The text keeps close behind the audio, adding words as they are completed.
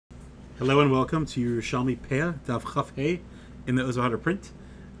Hello and welcome to Yerushalmi Peah, Daf Chaf Hey, in the Ozohar print.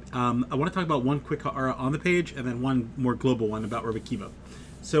 I want to talk about one quick ha'ara on the page and then one more global one about Rabbi Akiva.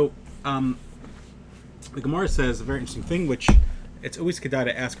 So, the Gemara says a very interesting thing, which it's always kedai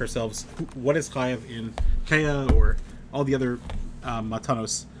to ask ourselves, what is chayav in Peah or all the other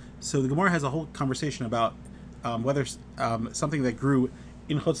matanos? So the Gemara has a whole conversation about whether something that grew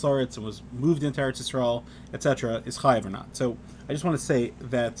in Chutz LaEretz and was moved into Eretz Yisrael, etc., is chayav or not. So I just want to say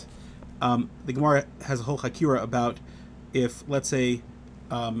that the Gemara has a whole hakira about if, let's say,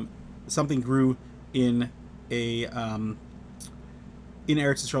 something grew in a in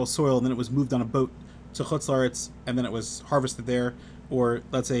Eretz Yisrael soil and then it was moved on a boat to Chutz LaEretz and then it was harvested there, or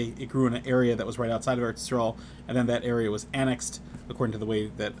let's say it grew in an area that was right outside of Eretz Yisrael and then that area was annexed according to the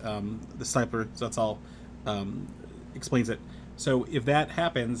way that the Stipler Zatzal explains it. So if that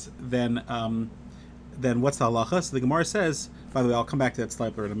happens, then what's the halacha? So the Gemara says, by the way, I'll come back to that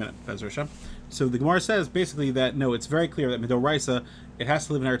Stipler in a minute, Be'ez Hashem. So the Gemara says basically that no, it's very clear that Midoraisa, it has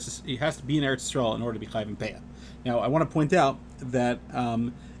to live in Eretz, it has to be in Eretz Yisrael in order to be chayav in Peah. Now I want to point out that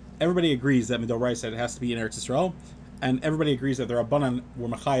everybody agrees that Midoraisa it has to be in Eretz Yisrael, and everybody agrees that the Rabbanan were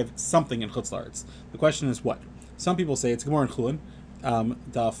mechayev something in Chutz LaEretz. The question is what? Some people say it's Gemara in Chulin,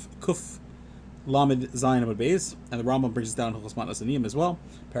 Daf Kuf Lamed Zayin Amud Beis, and the Rambam brings it down to Chosmat Nasaniyim as well,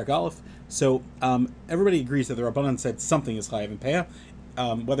 Parak Aleph. So everybody agrees that the Rabbanan said something is chayav in Peah,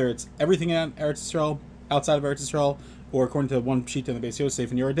 whether it's everything in Eretz Yisrael, outside of Eretz Yisrael, or according to one sheet in the Beis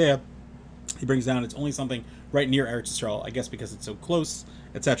Yosef in Yerodea, he brings down it's only something right near Eretz Yisrael, I guess because it's so close,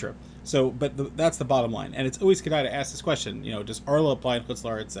 etc. So, but that's the bottom line, and it's always kedai to ask this question. Does Arla apply in Chutz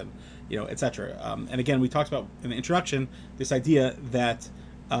LaEretz, and etc. And again, we talked about in the introduction this idea that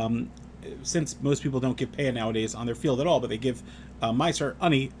since most people don't give Peah nowadays on their field at all, but they give Meiser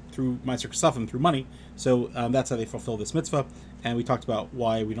Ani through Meiser Kasafim through money, so that's how they fulfill this mitzvah. And we talked about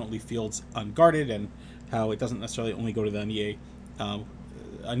why we don't leave fields unguarded and how it doesn't necessarily only go to the Aniyim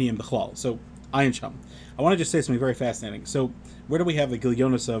Bechlal. So Ayin Sham. I want to just say something very fascinating. So where do we have the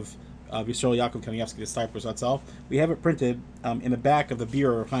Gilyonos of Yisrael Yaakov Kanievsky, the Cyprus Zatzal? We have it printed in the back of the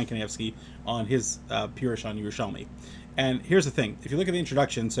Beer of Chaim Kanievsky on his Pirush on Yerushalmi. And here's the thing: if you look at the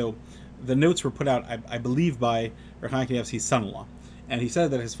introduction, so the notes were put out, I believe, by Rav Chaim Kanievsky's son-in-law, and he said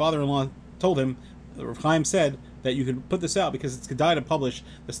that his father-in-law told him, Rav Chaim said that you could put this out because it's kedai to publish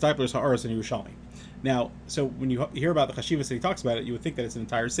the Stipler's Ha'aros in Yerushalmi. Now, so when you hear about the Chashivas that he talks about it, you would think that it's an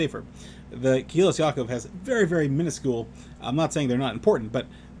entire sefer. The Kehilas Yaakov has very, very minuscule, I'm not saying they're not important, but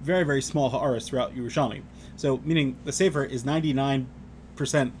very, very small Ha'aros throughout Yerushalmi. So, meaning the sefer is 99%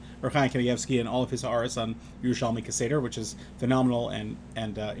 Rav Chaim Kanievsky and all of his Ha'aros on Yerushalmi Keseder, which is phenomenal and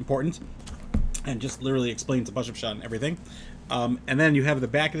important, and just literally explains the Pashup Shah and everything. And then you have the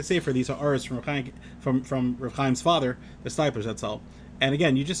back of the sefer, these Ha'aros from Rav Chaim's father, the Stipler, that's all. And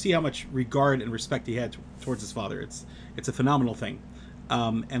again, you just see how much regard and respect he had towards his father. It's a phenomenal thing.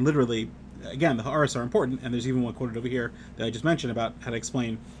 And literally, again, the Ha'aros are important, and there's even one quoted over here that I just mentioned about how to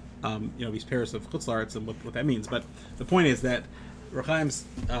explain, these pairs of Chutz LaEretz and what that means. But the point is that Rav Chaim's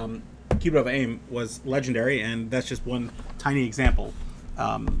Kibbud of Aim was legendary, and that's just one tiny example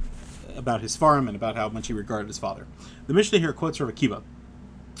about his farm and about how much he regarded his father. The Mishnah here quotes Rabbi Akiva.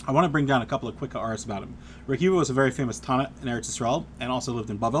 I want to bring down a couple of quick ha'aros about him. Rabbi Akiva was a very famous Tana in Eretz Yisrael and also lived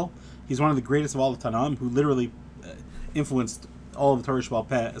in Bavel. He's one of the greatest of all the Tanaim who literally influenced all of the Torah Sheba'al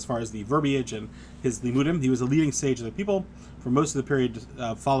Peh as far as the verbiage and his limudim. He was a leading sage of the people for most of the period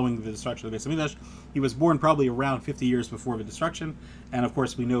following the destruction of the Beis Hamikdash. He was born probably around 50 years before the destruction, and of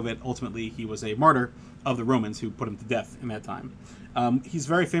course we know that ultimately he was a martyr of the Romans who put him to death in that time. He's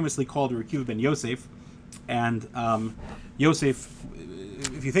very famously called Rabbi Akiva ben Yosef, and Yosef,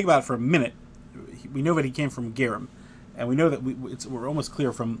 if you think about it for a minute, we know that he came from Gerim, and we know that we're almost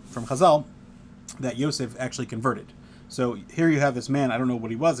clear from Chazal that Yosef actually converted. So here you have this man, I don't know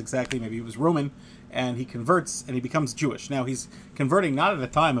what he was exactly, maybe he was Roman, and he converts and he becomes Jewish. Now he's converting not at a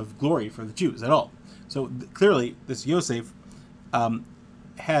time of glory for the Jews at all. So clearly this Yosef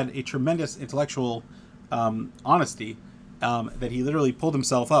had a tremendous intellectual honesty that he literally pulled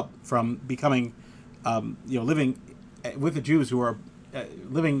himself up from becoming, living with the Jews who are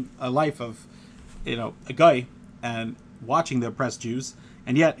living a life of, a guy and watching the oppressed Jews,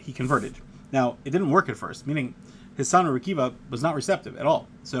 and yet he converted. Now, it didn't work at first, meaning his son, Rabbi Akiva, was not receptive at all.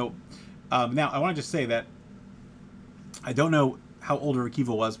 So, now, I want to just say that I don't know how old Rabbi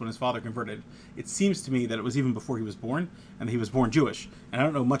Akiva was when his father converted. It seems to me that it was even before he was born, and he was born Jewish. And I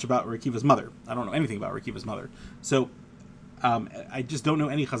don't know much about Rabbi Akiva's mother. I don't know anything about Rabbi Akiva's mother. So, I just don't know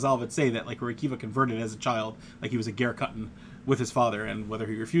any Chazal that say that, like, Rabbi Akiva converted as a child, like he was a ger katan with his father, and whether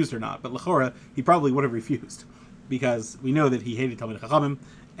he refused or not. But L'chora, he probably would have refused, because we know that he hated Talmid Chachamim,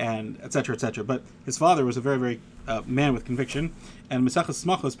 and etc. etc. But his father was a very, very man with conviction. And Mesachas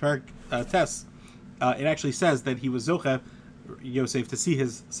Smachos Perak Tes, it actually says that he was Zocha Yosef to see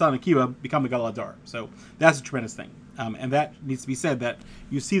his son Akiva become a Gadol Hador. So that's a tremendous thing, and that needs to be said. That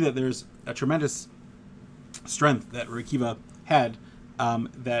you see that there's a tremendous strength that Akiva had,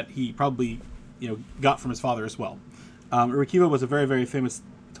 that he probably got from his father as well. Akiva was a very, very famous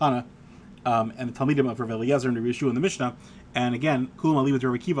Tana, and the Talmidim of Rav Eliezer and Rabbi Yeshua in the Mishnah. And again, Kulam Ali with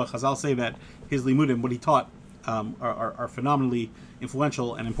Rabbi Akiva, Chazal say that his limudim, what he taught, are phenomenally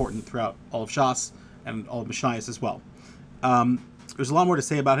influential and important throughout all of Shas and all of Mishnayos as well. There's a lot more to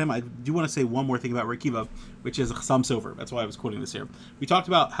say about him. I do want to say one more thing about Akiva, which is a Chasam Sofer. That's why I was quoting this here. We talked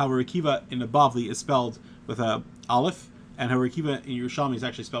about how Akiva in the Bavli is spelled with a aleph, and how Akiva in Yerushalmi is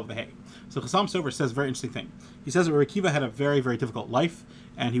actually spelled with a hey. So Chasam Sofer says a very interesting thing. He says that Akiva had a very, very difficult life,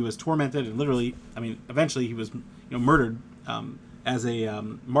 and he was tormented, and literally, eventually he was murdered as a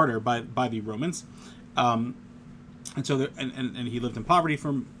martyr by the Romans, and so and he lived in poverty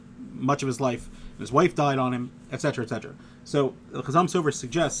for much of his life. His wife died on him, etc., etc. So the Chazam Sofer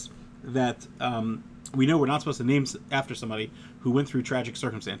suggests that we know we're not supposed to name after somebody who went through tragic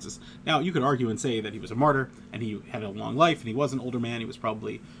circumstances. Now, you could argue and say that he was a martyr and he had a long life and he was an older man. He was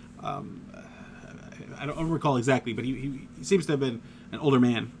probably, I don't recall exactly, but he seems to have been an older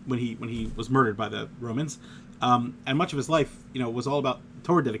man when he was murdered by the Romans. And much of his life, was all about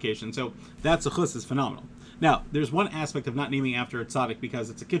Torah dedication. So that zechus is phenomenal. Now, there's one aspect of not naming after a tzaddik because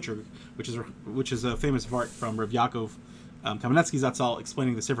it's a kitrug, which is a famous vart from Rav Yaakov Kamenetsky Zatzal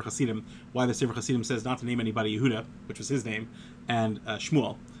explaining the Sefer Hasidim, why the Sefer Hasidim says not to name anybody Yehuda, which was his name, and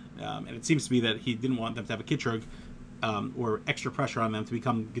Shmuel. And it seems to be that he didn't want them to have a kitrug or extra pressure on them to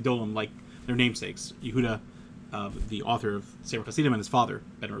become gedolim like their namesakes, Yehuda, the author of Sefer Hasidim, and his father,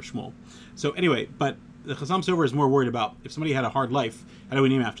 Ben Shmuel. So anyway, but the Chasam Sofer is more worried about if somebody had a hard life, how do we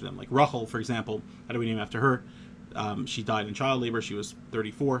name after them? Like Rachel, for example, how do we name after her? She died in child labor. She was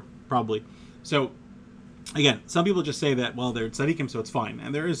 34, probably. So, again, some people just say that, well, they're tzaddikim, so it's fine.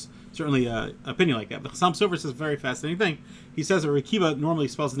 And there is certainly an opinion like that. But Chasam Sofer says a very fascinating thing. He says that Akiva normally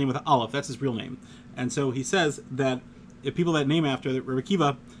spells his name with an aleph. That's his real name. And so he says that if people that name after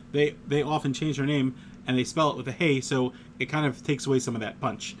Akiva, they often change their name and they spell it with a hey, so it kind of takes away some of that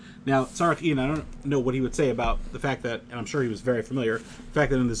punch. Now, Tzarech Ian, I don't know what he would say about the fact that, and I'm sure he was very familiar, the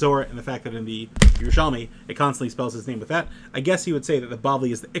fact that in the Zohar and the fact that in the Yerushalmi, it constantly spells his name with that. I guess he would say that the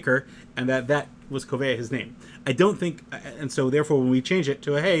Bavli is the Iker, and that was Kovea, his name. I don't think, and so therefore when we change it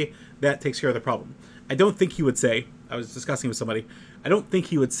to a hey, that takes care of the problem. I don't think he would say, I was discussing with somebody, I don't think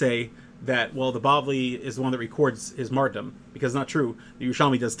he would say that, well, the Bavli is the one that records his martyrdom, because it's not true. The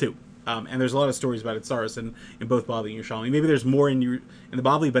Yerushalmi does too. And there's a lot of stories about Itzaris in both Bavli and Yerushalmi. Maybe there's more in the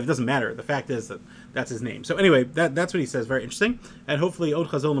Bavli, but it doesn't matter. The fact is that that's his name. So anyway, that's what he says. Very interesting. And hopefully, Od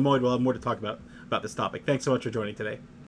Chazon L'Moed will have more to talk about this topic. Thanks so much for joining today.